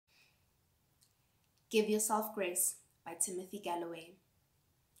Give Yourself Grace by Timothy Galloway.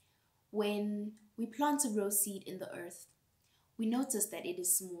 When we plant a rose seed in the earth, we notice that it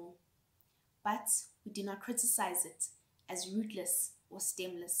is small, but we do not criticize it as rootless or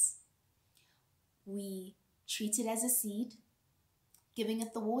stemless. We treat it as a seed, giving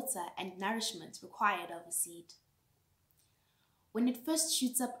it the water and nourishment required of a seed. When it first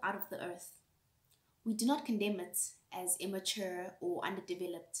shoots up out of the earth, we do not condemn it as immature or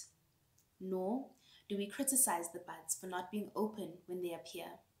underdeveloped, nor do we criticize the buds for not being open when they appear.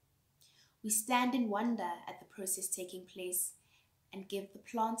 We stand in wonder at the process taking place and give the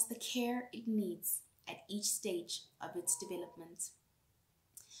plant the care it needs at each stage of its development.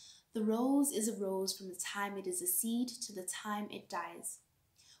 The rose is a rose from the time it is a seed to the time it dies.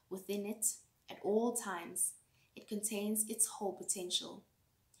 Within it, at all times, it contains its whole potential.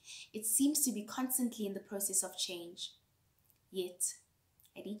 It seems to be constantly in the process of change. Yet,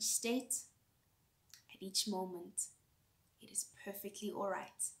 at each state, at each moment, it is perfectly all right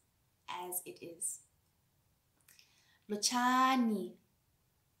as it is. Lochani,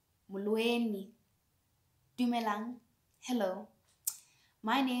 Mulweni, Dumelang, hello.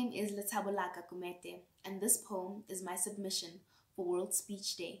 My name is Letabolaka Kumete, and this poem is my submission for World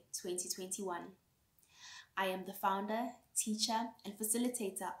Speech Day 2021. I am the founder, teacher, and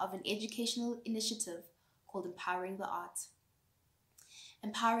facilitator of an educational initiative called Empowering the Art.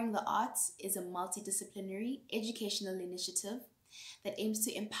 Empowering the Arts is a multidisciplinary educational initiative that aims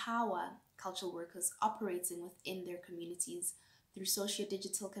to empower cultural workers operating within their communities through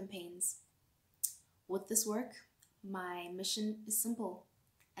socio-digital campaigns. With this work, my mission is simple,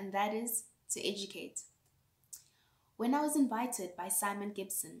 and that is to educate. When I was invited by Simon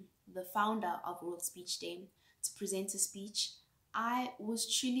Gibson, the founder of World Speech Day, to present a speech, I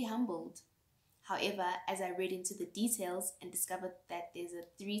was truly humbled. However, as I read into the details and discovered that there's a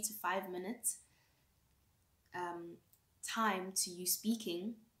 3 to 5 minute time to you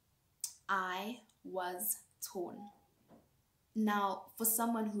speaking, I was torn. Now, for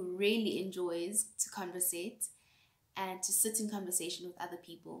someone who really enjoys to conversate and to sit in conversation with other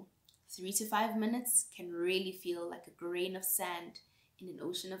people, 3 to 5 minutes can really feel like a grain of sand in an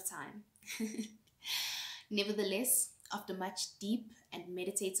ocean of time. Nevertheless, after much deep and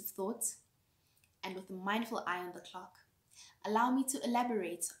meditative thought, and with a mindful eye on the clock, allow me to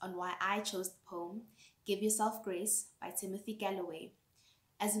elaborate on why I chose the poem Give Yourself Grace by Timothy Galloway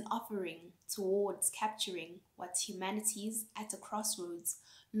as an offering towards capturing what humanity's at a crossroads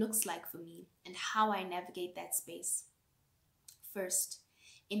looks like for me and how I navigate that space. First,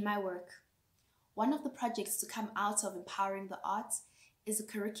 in my work, one of the projects to come out of Empowering the Arts is a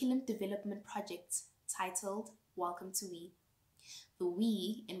curriculum development project titled Welcome to We. The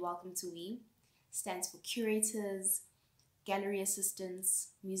We in Welcome to We stands for curators, gallery assistants,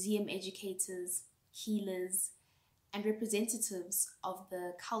 museum educators, healers, and representatives of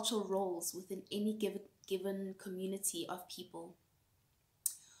the cultural roles within any given community of people.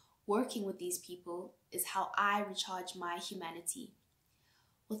 Working with these people is how I recharge my humanity.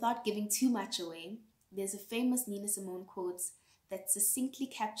 Without giving too much away, there's a famous Nina Simone quote that succinctly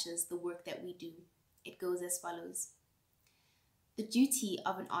captures the work that we do. It goes as follows. The duty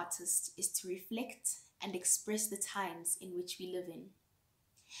of an artist is to reflect and express the times in which we live in.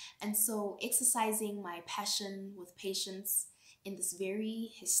 And so exercising my passion with patience in this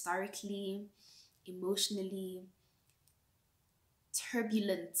very historically, emotionally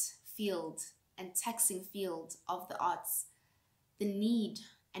turbulent field and taxing field of the arts, the need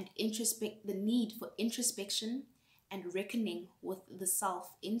for introspection and reckoning with the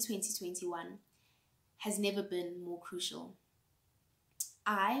self in 2021 has never been more crucial.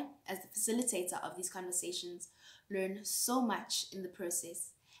 I, as the facilitator of these conversations, learn so much in the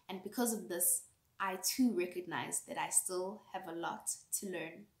process, and because of this, I too recognize that I still have a lot to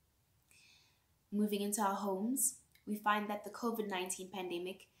learn. Moving into our homes, we find that the COVID-19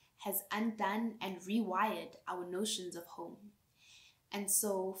 pandemic has undone and rewired our notions of home. And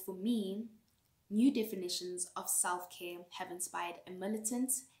so for me, new definitions of self-care have inspired a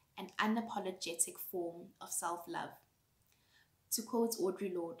militant and unapologetic form of self-love. To quote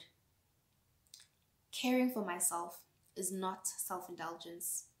Audre Lorde, caring for myself is not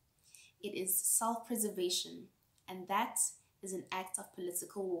self-indulgence. It is self-preservation, and that is an act of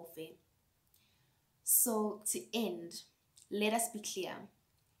political warfare. So to end, let us be clear.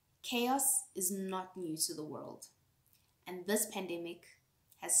 Chaos is not new to the world, and this pandemic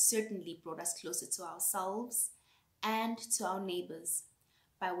has certainly brought us closer to ourselves and to our neighbors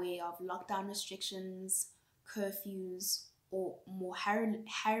by way of lockdown restrictions, curfews, or more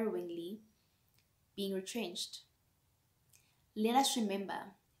harrowingly, being retrenched. Let us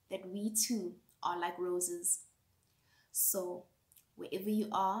remember that we too are like roses. So, wherever you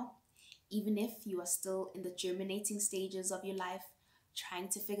are, even if you are still in the germinating stages of your life, trying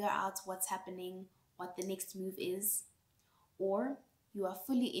to figure out what's happening, what the next move is, or you are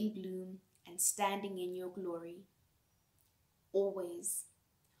fully in bloom and standing in your glory, always,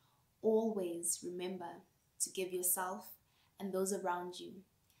 always remember to give yourself and those around you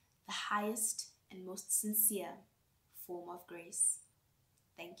the highest and most sincere form of grace.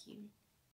 Thank you.